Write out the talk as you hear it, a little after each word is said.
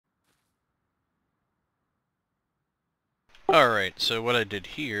Alright, so what I did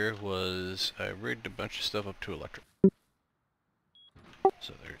here was I rigged a bunch of stuff up to electric.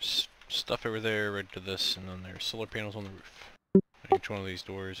 So there's stuff over there rigged to this, and then there's solar panels on the roof. And each one of these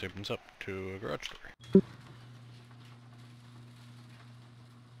doors opens up to a garage door.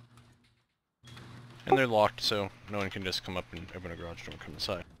 And they're locked, so no one can just come up and open a garage door and come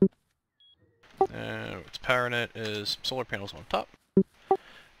inside. What's powering it is solar panels on top. And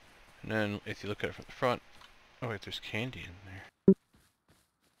then if you look at it from the front, oh wait, there's candy in there.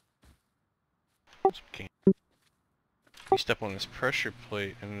 Some candy. You step on this pressure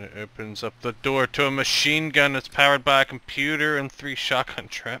plate and it opens up the door to a machine gun that's powered by a computer and 3 shotgun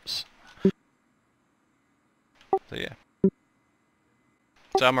traps. So yeah.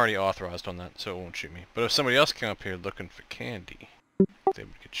 So I'm already authorized on that, so it won't shoot me. But if somebody else came up here looking for candy, they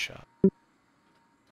would get shot.